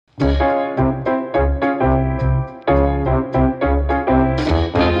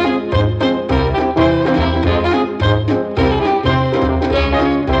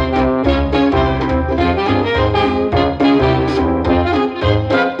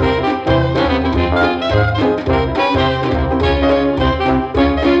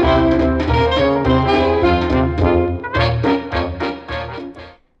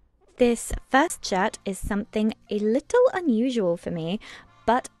first shirt is something a little unusual for me,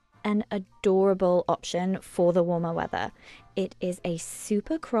 but an adorable option for the warmer weather. It is a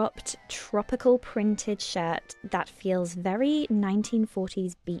super cropped, tropical printed shirt that feels very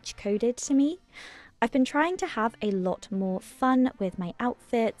 1940s beach coded to me. I've been trying to have a lot more fun with my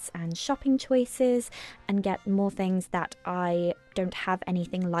outfits and shopping choices and get more things that I don't have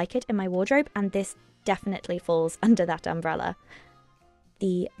anything like it in my wardrobe, and this definitely falls under that umbrella.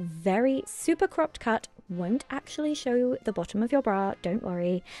 The very super cropped cut won't actually show the bottom of your bra, don't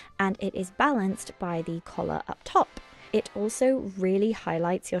worry, and it is balanced by the collar up top. It also really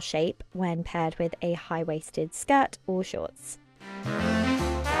highlights your shape when paired with a high-waisted skirt or shorts.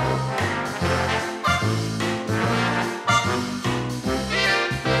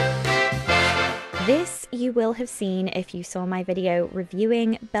 This you will have seen if you saw my video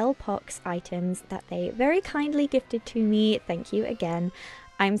reviewing Belle Pox items that they very kindly gifted to me. Thank you again.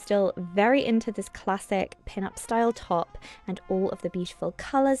 I'm still very into this classic pin-up style top and all of the beautiful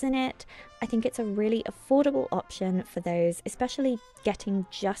colours in it. I think it's a really affordable option for those, especially getting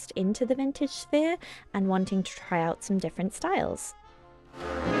just into the vintage sphere and wanting to try out some different styles.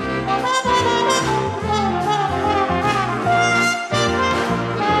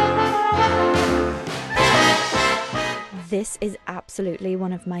 This is absolutely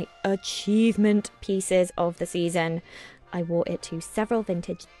one of my achievement pieces of the season. I wore it to several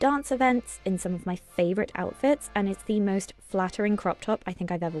vintage dance events in some of my favourite outfits, and it's the most flattering crop top I think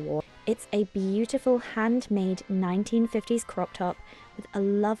I've ever worn. It's a beautiful handmade 1950s crop top with a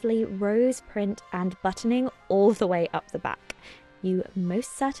lovely rose print and buttoning all the way up the back. You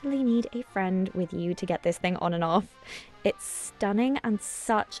most certainly need a friend with you to get this thing on and off. It's stunning and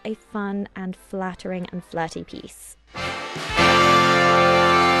such a fun and flattering and flirty piece.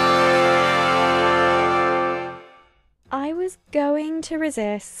 I was going to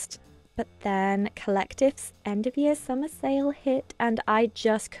resist, but then Collective's end of year summer sale hit and I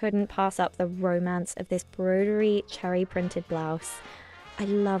just couldn't pass up the romance of this broderie cherry printed blouse. I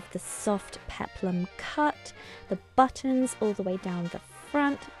love the soft peplum cut, the buttons all the way down the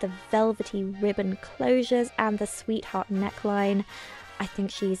front, the velvety ribbon closures and the sweetheart neckline. I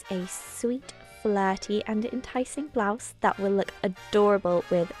think she's a sweet, flirty and enticing blouse that will look adorable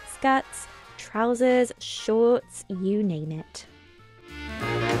with skirts, trousers, shorts, you name it.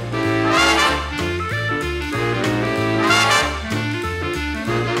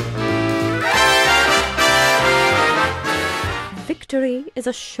 Victory is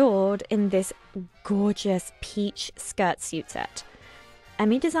assured in this gorgeous peach skirt suit set.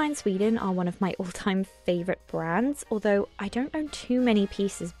 Emmy Design Sweden are one of my all-time favourite brands, although I don't own too many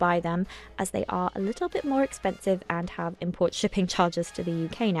pieces by them as they are a little bit more expensive and have import shipping charges to the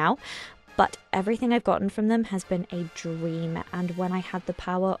UK now. But everything I've gotten from them has been a dream, and when I had the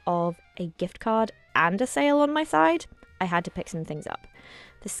power of a gift card and a sale on my side, I had to pick some things up.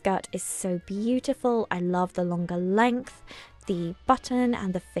 The skirt is so beautiful, I love the longer length, the button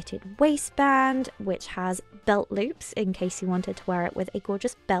and the fitted waistband, which has belt loops in case you wanted to wear it with a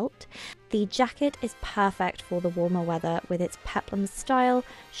gorgeous belt. The jacket is perfect for the warmer weather with its peplum style,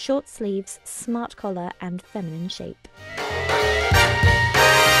 short sleeves, smart collar and feminine shape.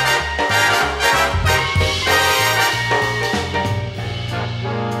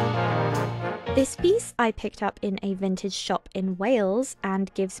 This piece I picked up in a vintage shop in Wales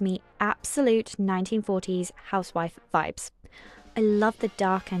and gives me absolute 1940s housewife vibes. I love the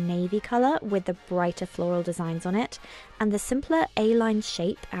darker navy colour with the brighter floral designs on it, and the simpler A-line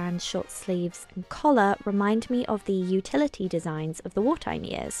shape and short sleeves and collar remind me of the utility designs of the wartime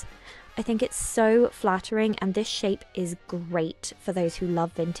years. I think it's so flattering, and this shape is great for those who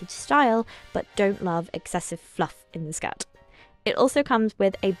love vintage style but don't love excessive fluff in the skirt. It also comes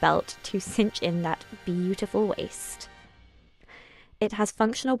with a belt to cinch in that beautiful waist. It has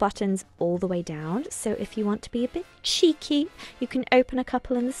functional buttons all the way down, so if you want to be a bit cheeky, you can open a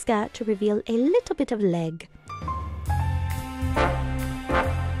couple in the skirt to reveal a little bit of leg.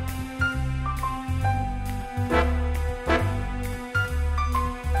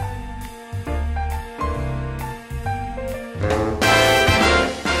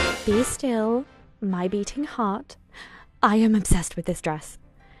 Be still, my beating heart. I am obsessed with this dress.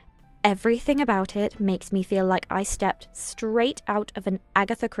 Everything about it makes me feel like I stepped straight out of an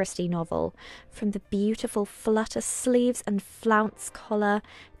Agatha Christie novel, from the beautiful flutter sleeves and flounce collar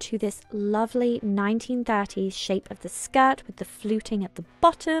to this lovely 1930s shape of the skirt with the fluting at the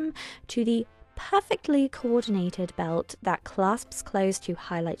bottom, to the perfectly coordinated belt that clasps close to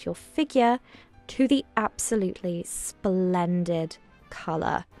highlight your figure, to the absolutely splendid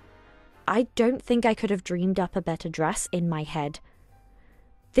colour. I don't think I could have dreamed up a better dress in my head.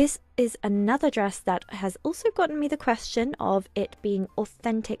 This is another dress that has also gotten me the question of it being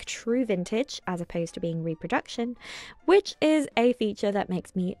authentic, true vintage as opposed to being reproduction, which is a feature that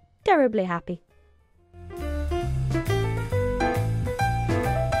makes me terribly happy.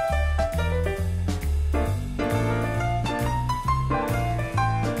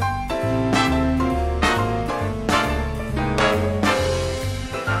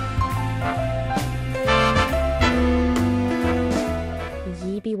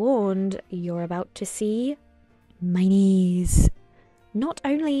 Be warned, you're about to see my knees. Not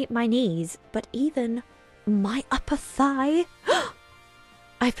only my knees, but even my upper thigh.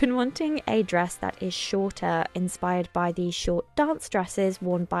 I've been wanting a dress that is shorter, inspired by the short dance dresses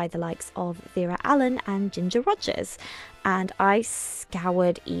worn by the likes of Vera Allen and Ginger Rogers, and I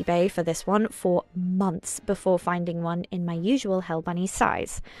scoured eBay for this one for months before finding one in my usual Hell Bunny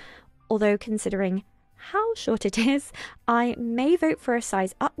size. Although considering how short it is, I may vote for a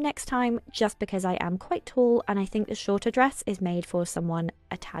size up next time just because I am quite tall and I think the shorter dress is made for someone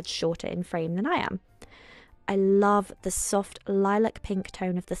a tad shorter in frame than I am. I love the soft lilac pink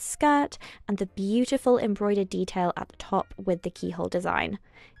tone of the skirt and the beautiful embroidered detail at the top with the keyhole design.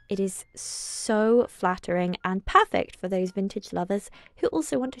 It is so flattering and perfect for those vintage lovers who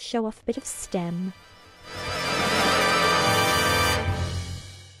also want to show off a bit of stem.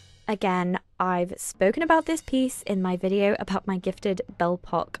 Again, I've spoken about this piece in my video about my gifted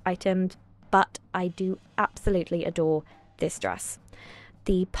Belpoc items, but I do absolutely adore this dress.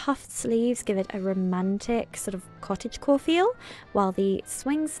 The puffed sleeves give it a romantic sort of cottagecore feel, while the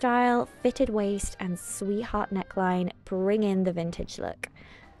swing style, fitted waist and sweetheart neckline bring in the vintage look.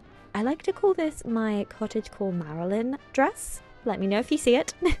 I like to call this my cottagecore Marilyn dress. Let me know if you see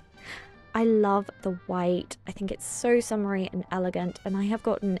it. I love the white. I think it's so summery and elegant, and I have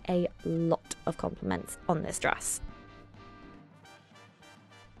gotten a lot of compliments on this dress.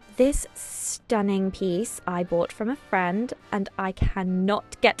 This stunning piece I bought from a friend, and I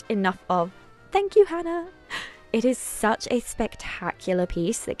cannot get enough of. Thank you, Hannah! It is such a spectacular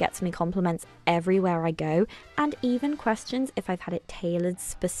piece that gets me compliments everywhere I go, and even questions if I've had it tailored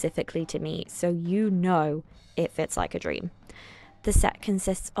specifically to me, so you know it fits like a dream. The set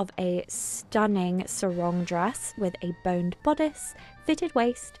consists of a stunning sarong dress with a boned bodice, fitted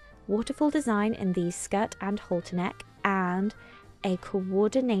waist, waterfall design in the skirt and halter neck, and a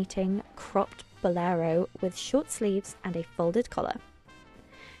coordinating cropped bolero with short sleeves and a folded collar.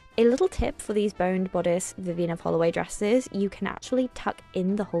 A little tip for these boned bodice Vivienne of Holloway dresses, you can actually tuck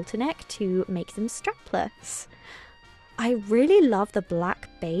in the halter neck to make them strapless. I really love the black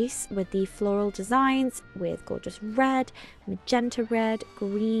base with the floral designs with gorgeous red, magenta red,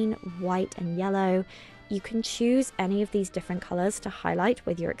 green, white and yellow. You can choose any of these different colours to highlight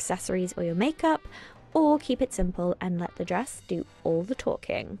with your accessories or your makeup, or keep it simple and let the dress do all the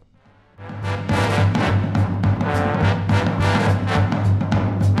talking.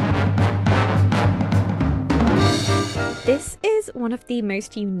 This is one of the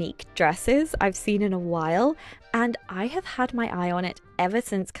most unique dresses I've seen in a while, and I have had my eye on it ever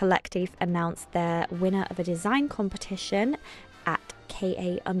since Collective announced their winner of a design competition at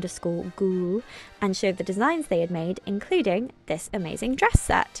KA_Ghoul and showed the designs they had made, including this amazing dress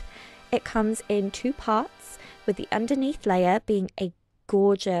set. It comes in two parts, with the underneath layer being a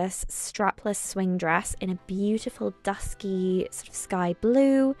gorgeous strapless swing dress in a beautiful dusky sort of sky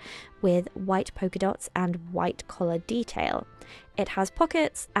blue with white polka dots and white collar detail. It has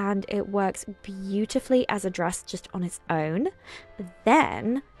pockets and it works beautifully as a dress just on its own.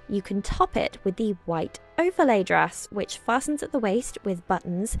 Then you can top it with the white overlay dress, which fastens at the waist with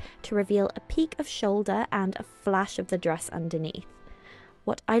buttons to reveal a peak of shoulder and a flash of the dress underneath.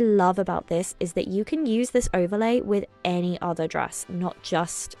 What I love about this is that you can use this overlay with any other dress, not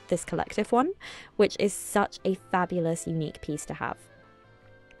just this Collective one, which is such a fabulous, unique piece to have.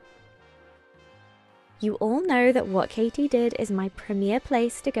 You all know that What Katie Did is my premier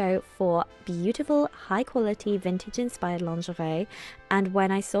place to go for beautiful, high-quality, vintage-inspired lingerie, and when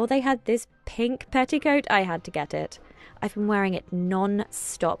I saw they had this pink petticoat, I had to get it. I've been wearing it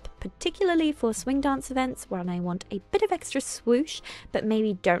non-stop, particularly for swing dance events when I want a bit of extra swoosh, but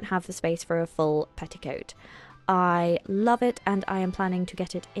maybe don't have the space for a full petticoat. I love it, and I am planning to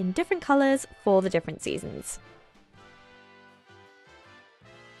get it in different colours for the different seasons.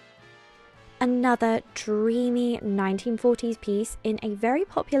 Another dreamy 1940s piece in a very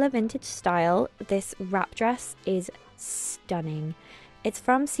popular vintage style. This wrap dress is stunning. It's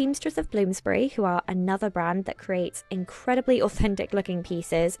from Seamstress of Bloomsbury, who are another brand that creates incredibly authentic looking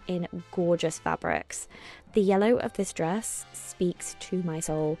pieces in gorgeous fabrics. The yellow of this dress speaks to my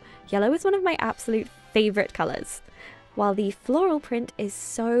soul. Yellow is one of my absolute favourite colours. while the floral print is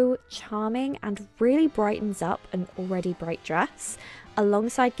so charming and really brightens up an already bright dress,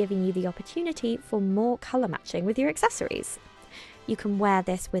 alongside giving you the opportunity for more colour matching with your accessories. You can wear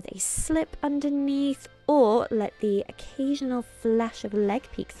this with a slip underneath or let the occasional flash of leg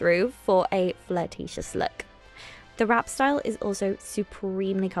peek through for a flirtatious look. The wrap style is also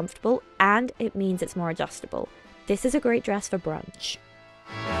supremely comfortable and it means it's more adjustable. This is a great dress for brunch.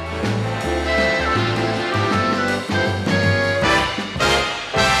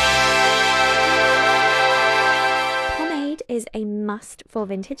 Pomade is a must for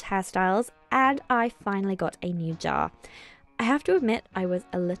vintage hairstyles, and I finally got a new jar. I have to admit I was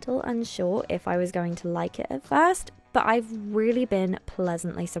a little unsure if I was going to like it at first, but I've really been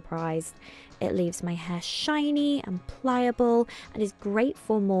pleasantly surprised. It leaves my hair shiny and pliable and is great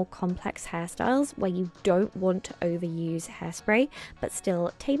for more complex hairstyles where you don't want to overuse hairspray but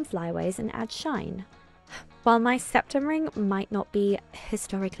still tame flyaways and add shine. While my septum ring might not be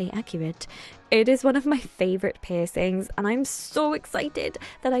historically accurate, it is one of my favourite piercings, and I'm so excited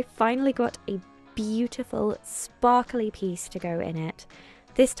that I finally got a beautiful sparkly piece to go in it.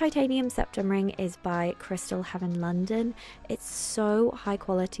 This titanium septum ring is by Crystal Heaven London. It's so high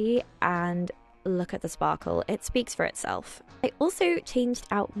quality and look at the sparkle, it speaks for itself. I also changed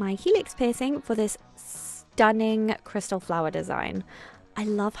out my helix piercing for this stunning crystal flower design. I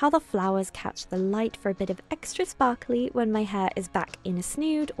love how the flowers catch the light for a bit of extra sparkly when my hair is back in a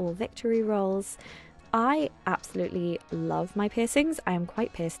snood or victory rolls. I absolutely love my piercings. I am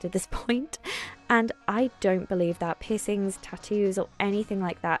quite pierced at this point, and I don't believe that piercings, tattoos, or anything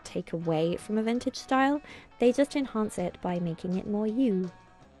like that take away from a vintage style. They just enhance it by making it more you.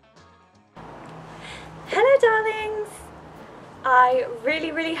 Hello darlings! I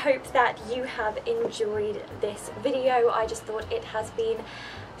really hope that you have enjoyed this video. I just thought it has been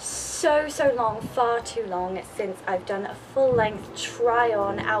so long, far too long since I've done a full-length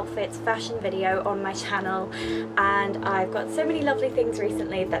try-on outfits fashion video on my channel, and I've got so many lovely things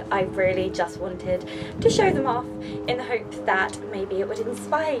recently that I really just wanted to show them off in the hope that maybe it would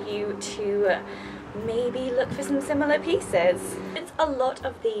inspire you to maybe look for some similar pieces. Since a lot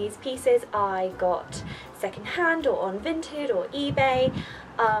of these pieces I got secondhand or on Vinted or eBay,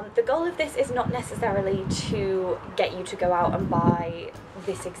 the goal of this is not necessarily to get you to go out and buy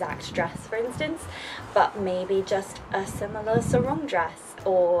this exact dress, for instance, but maybe just a similar sarong dress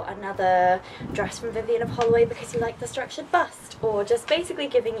or another dress from Vivienne of Holloway because you like the structured bust, or just basically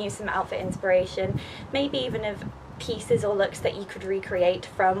giving you some outfit inspiration, maybe even of pieces or looks that you could recreate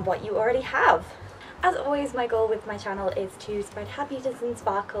from what you already have. As always, my goal with my channel is to spread happiness and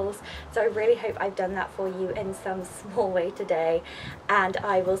sparkles, so I really hope I've done that for you in some small way today, and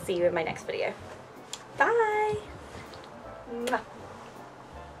I will see you in my next video. Bye! Mwah.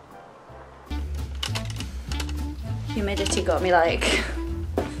 Humidity got me like...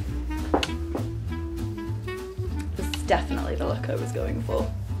 This is definitely the look I was going for.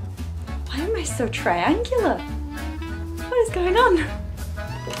 Why am I so triangular? What is going on?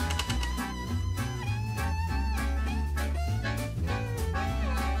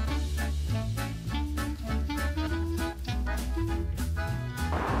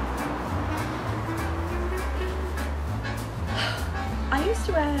 I used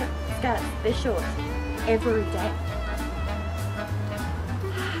to wear skirts this short every day.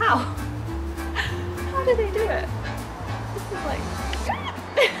 How? How do they do it? This is like...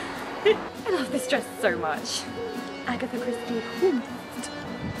 I love this dress so much. Agatha Christie.